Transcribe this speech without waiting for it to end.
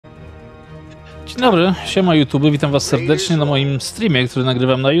Dzień dobry, siema YouTube, witam was serdecznie na moim streamie, który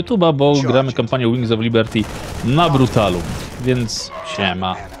nagrywam na YouTube'a, bo gramy kampanię Wings of Liberty na Brutalu, więc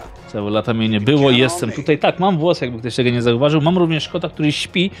siema. Całe lata mnie nie było, jestem tutaj. Tak, mam włos, jakby ktoś tego nie zauważył, mam również kota, który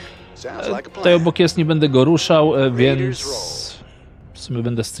śpi. Tutaj obok jest, nie będę go ruszał, więc w sumie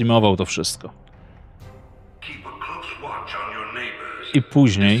będę streamował to wszystko. I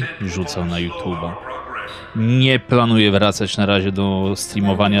później rzucał na YouTube'a. Nie planuję wracać na razie do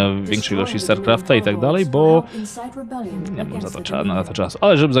streamowania większej ilości StarCrafta i tak dalej, bo nie mam na to czasu.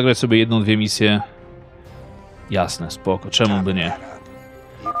 Ale żeby zagrać sobie jedną, dwie misje, jasne, spoko, czemu by nie.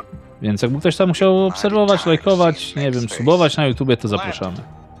 Więc jakby ktoś tam musiał obserwować, lajkować, nie wiem, subować na YouTubie, to zapraszamy.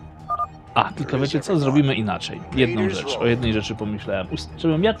 A, tylko wiecie co? Zrobimy inaczej. Jedną rzecz, o jednej rzeczy pomyślałem.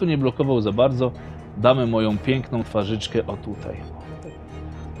 Żebym ja tu nie blokował za bardzo, damy moją piękną twarzyczkę o tutaj.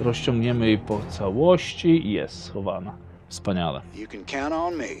 Rozciągniemy jej po całości i jest schowana. Wspaniale.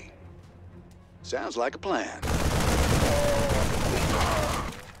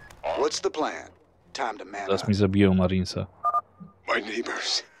 Zaraz mi zabiją Marinesa.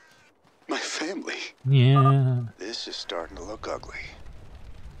 Nie.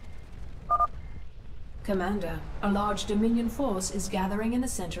 Commander, a large Dominion force is gathering in the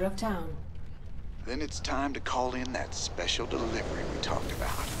center of town. Then it's time to call in that special delivery we talked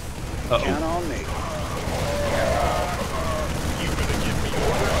about. Count on me.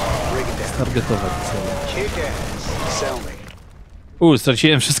 Targetować cele. Kick ass. Sell me.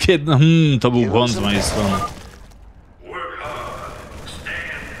 Straciłem wszystkie jedno. To był błąd z mojej strony.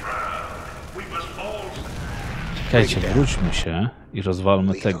 Czekajcie, wróćmy się i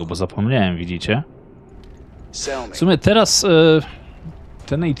rozwalmy tego, bo zapomniałem, widzicie? W sumie teraz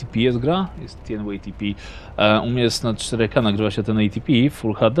ten ATP jest gra, jest TNW-ATP, u mnie jest na 4K, nagrywa się ten ATP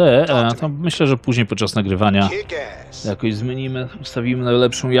Full HD, to myślę, że później podczas nagrywania jakoś zmienimy, ustawimy na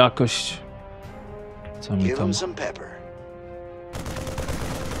lepszą jakość. Co mi tam...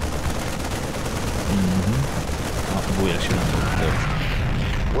 Buja się na to.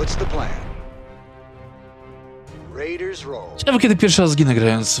 Ciekawe, kiedy pierwszy raz zginę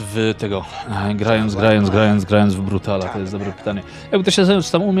grając w tego, grając w Brutala, to jest dobre pytanie. Jakby to się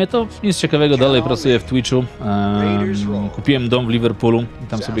tam umie, to nic ciekawego, dalej pracuję w Twitchu, kupiłem dom w Liverpoolu i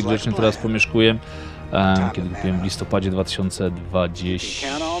tam sobie grzecznie teraz pomieszkuję, kiedy kupiłem w listopadzie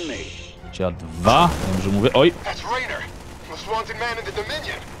 2022, dobrze mówię, oj!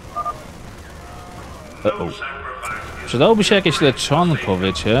 Przydałoby się jakieś leczonko,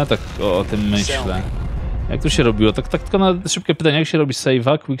 wiecie, tak o tym myślę. Jak to się robiło? Tak tylko na szybkie pytanie, jak się robi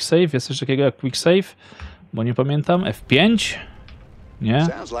save'a? Quick save? Jest coś takiego jak quick save? Bo nie pamiętam. F5? Nie?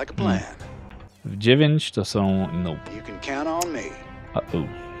 F9 to są... Nope.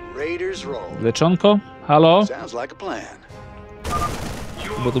 Leczonko? Halo?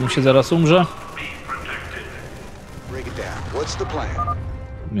 Bo tu mi się zaraz umrze.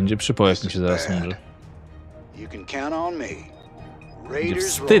 Będzie przypał, jak mi się zaraz umrze. Będzie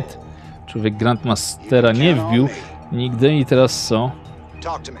wstyd! Człowiek Grandmastera nie wbił nigdy i teraz co?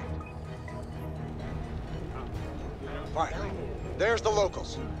 There's the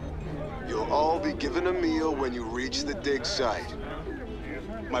locals. You'll all be given a meal when you reach the dig site.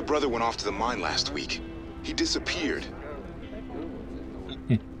 My brother went off to the mine last week. He disappeared.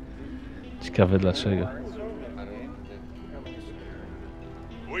 Ciekawe dlaczego.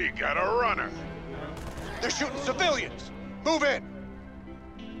 We got a runner. They're shooting civilians. Move in.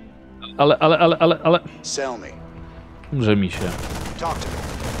 Ale... Umrze mi się.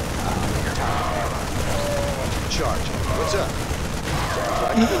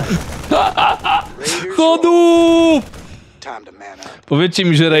 Chodu! Powiedzcie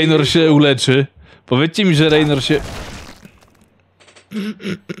mi, że Raynor się uleczy. Powiedzcie mi, że Raynor się...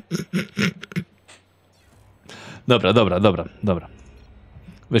 Dobra.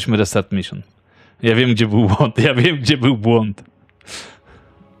 Weźmy restart mission. Ja wiem, gdzie był błąd.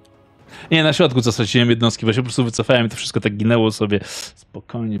 Nie, na środku co straciłem jednostki, bo się po prostu wycofałem i to wszystko tak ginęło sobie.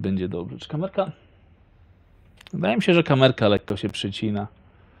 Spokojnie, będzie dobrze. Czy kamerka? Wydaje mi się, że kamerka lekko się przycina.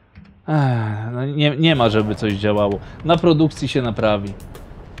 No nie ma, żeby coś działało. Na produkcji się naprawi.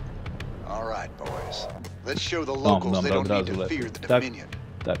 O, dobra, od razu lepiej.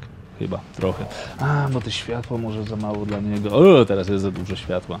 Tak, chyba, trochę. Bo to światło może za mało dla niego. O, teraz jest za dużo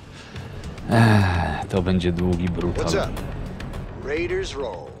światła. To będzie długi brutal.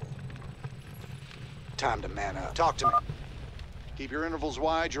 Time to man up. Talk to me. Keep your intervals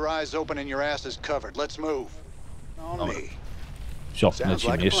wide, your eyes open, and your ass is covered. Let's move. On me. Wsio,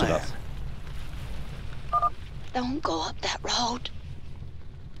 lecimy jeszcze raz. Don't go up that road.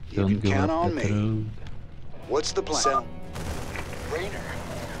 You can count on me. What's the plan? Rainer.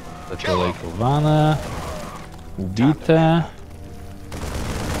 Zakolejkowane. Ubite.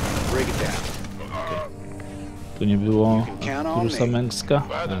 Tu nie było Krusa Męska.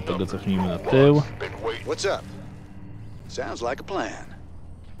 Tego cofnijmy na tył.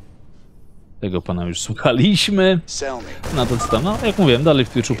 Tego pana już słuchaliśmy. Na to co tam, no jak mówiłem, dalej w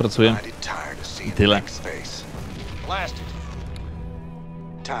Twitchu pracuję. I tyle.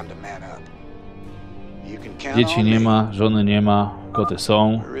 Dzieci nie ma, żony nie ma, koty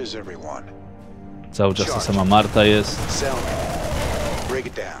są. Cały czas ta sama Marta jest.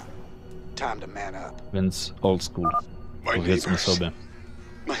 Więc old school, powiedzmy sobie.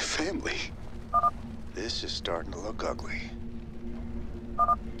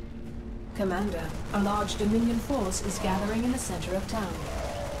 Commander, a large Dominion force is gathering in the center of town.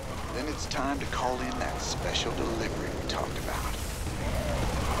 Then it's time to call in that special delivery we talked about.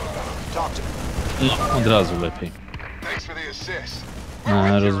 Talk to me. No, od razu lepiej. Thanks for the assist.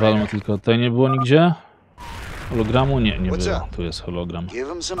 Rozwalmy tylko tutaj nie było nigdzie. Hologramu? Nie, nie było. Tu jest hologram. Give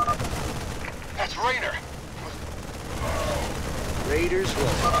him some. That's Raider. Raiders will.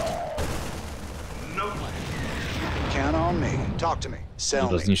 No. Count on me. Talk to me. Sell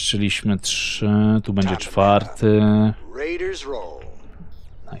Dobra, me. zniszczyliśmy 3. Tu będzie 4. Raiders roll.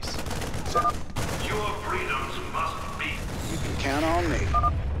 Nice. Your freedoms must be. You can count on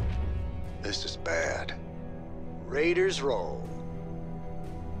me. This is bad. Raiders roll.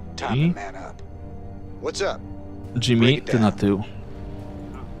 Time to man up. What's up? Jimmy, ty na tył.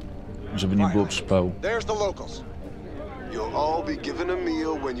 Żeby nie było przypału. There's the locals. You'll all be given a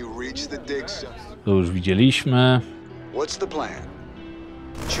meal when you reach the dig site. To już widzieliśmy. What's the plan?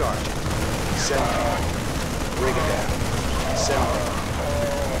 Charge it. Sell it. Break it down. Sell it.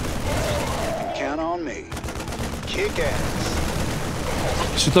 You can count on me. Kick ass.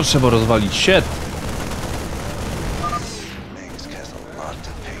 Czy to trzeba rozwalić? Shit!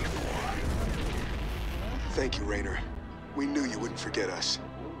 Thank you, Rainer. We knew you wouldn't forget us.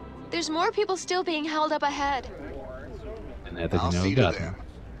 There's more people still being held up ahead. Ja tego I'll nie see to ogarnę. them.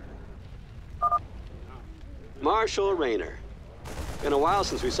 Marshal Rainer. Been a while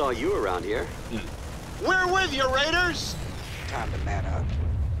since we saw you around here. We're with you, Raiders! Time to man up.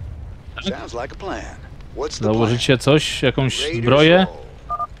 Sounds like a plan. What's the plan? Założycie coś? Jakąś zbroję?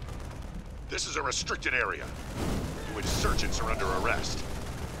 This is a restricted area. You insurgents are under arrest.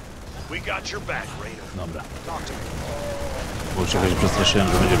 We got your back, Rainer. Dobra. Talk to me. Bo czegoś przestraszyłem,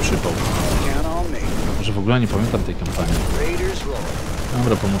 że będzie przypał. Count on me. Może w ogóle nie pamiętam tej kampanii. Raiders roll.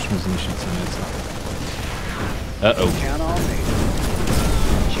 Dobra, pomóżmy zniszczyć co nieco. Uh-oh. Count on me.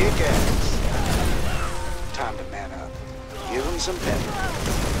 Kick ass. Time to man up. Give him some pepper.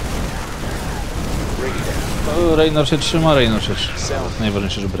 Break it down. O, Raynor się trzyma, Raynor się trzyma.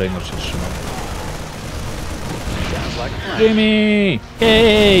 Najważniejsze, żeby Raynor się trzymał. Sounds like a plan. Jimmy!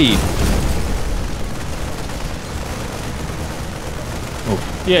 Hej!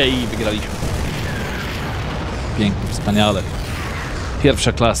 Jej, wygraliśmy. Pięknie, wspaniale.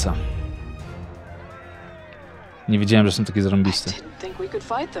 Pierwsza klasa. Nie wiedziałem, że są takie zarąbiste. Didn't think we could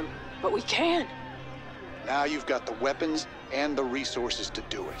fight them, but we can. Now you've got the weapons and the resources to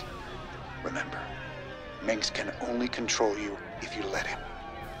do it. Remember, Minx can only control you if you let him.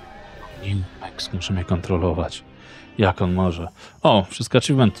 Max, muszę mnie kontrolować. Jak on może? O, wszystkie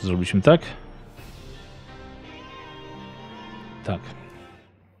achievementy zrobiliśmy, tak? Tak.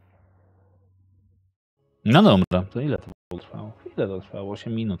 No dobra, to ile to trwało? Ile to trwało?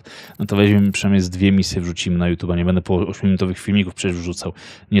 8 minut. No to weźmiemy przynajmniej z 2 misje, wrzucimy na YouTube. Nie będę po 8-minutowych filmików przecież wrzucał.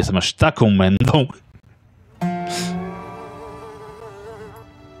 Nie jestem aż taką mędą.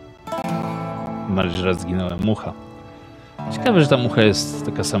 Bardziej raz zginąłem. Mucha. Ciekawe, że ta mucha jest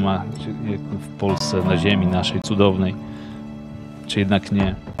taka sama jak w Polsce, na ziemi naszej cudownej. Czy jednak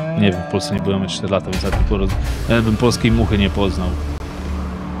nie? Nie wiem, w Polsce nie byłem 4 lata, więc ja bym polskiej muchy nie poznał.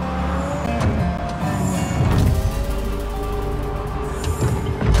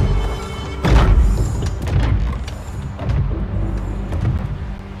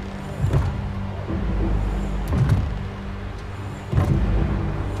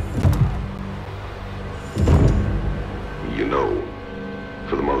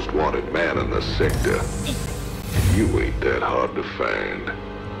 Wanted man in the sector. You ain't that hard to find.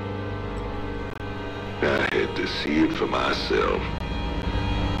 I had to see it for myself.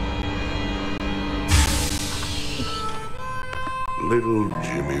 Little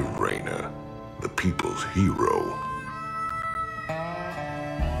Jimmy Rainer, the people's hero.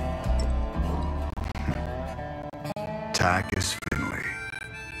 Tychus Finley.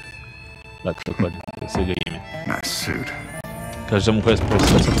 Tak, dokładnie. To jest jego imię. Nice suit. Każda mucha jest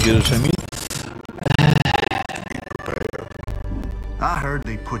polska, co ty bierzesz, Emil? I heard heard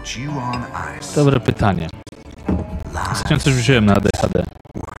they put you on ice. Dobre pytanie. Ostatnio coś wziąłem na ADHD.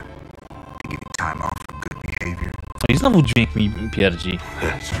 Give you time off for good behavior. No i znowu dźwięk mi pierdzi.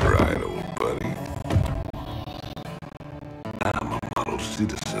 That's right, old buddy. I'm a model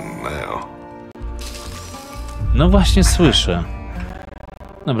citizen now. No właśnie słyszę.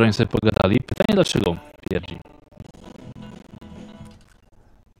 Dobra, oni sobie pogadali. Pytanie, dlaczego pierdzi?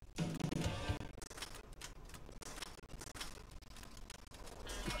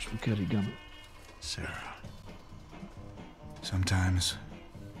 Kerrigan. Sarah. Sometimes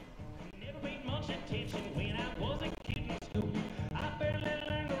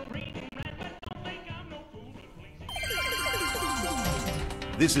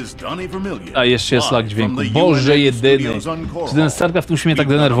a jeszcze jest lag dźwięku. Boże jedyny. Czy ten StarCraft musi mnie tak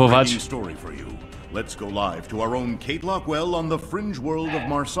denerwować? Let's go live to our own Kate Lockwell on the fringe world of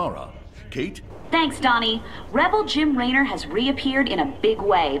Marsara. Kate? Thanks, Donnie. Rebel Jim Raynor has reappeared in a big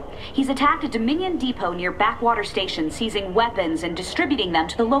way. He's attacked a Dominion depot near Backwater Station, seizing weapons and distributing them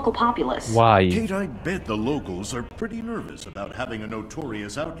to the local populace. Why? Kate, I bet the locals are pretty nervous about having a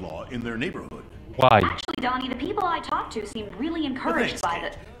notorious outlaw in their neighborhood. Why? Actually, Donnie, the people I talked to seemed really encouraged by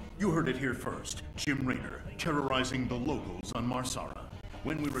Kate. You heard it here first. Jim Raynor terrorizing the locals on Marsara.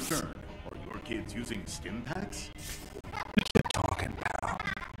 When we return, are your kids using stim packs? what you talking about?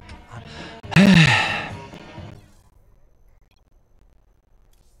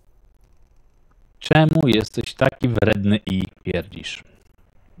 Czemu jesteś taki wredny i pierdzisz?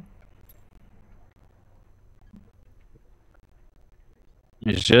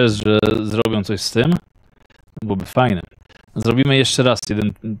 Myślicie, że zrobią coś z tym? Byłoby fajne. Zrobimy jeszcze raz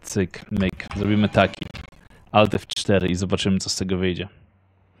jeden cyk, myk. Zrobimy taki. Alt F4 i zobaczymy, co z tego wyjdzie.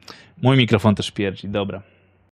 Mój mikrofon też pierdzi, dobra.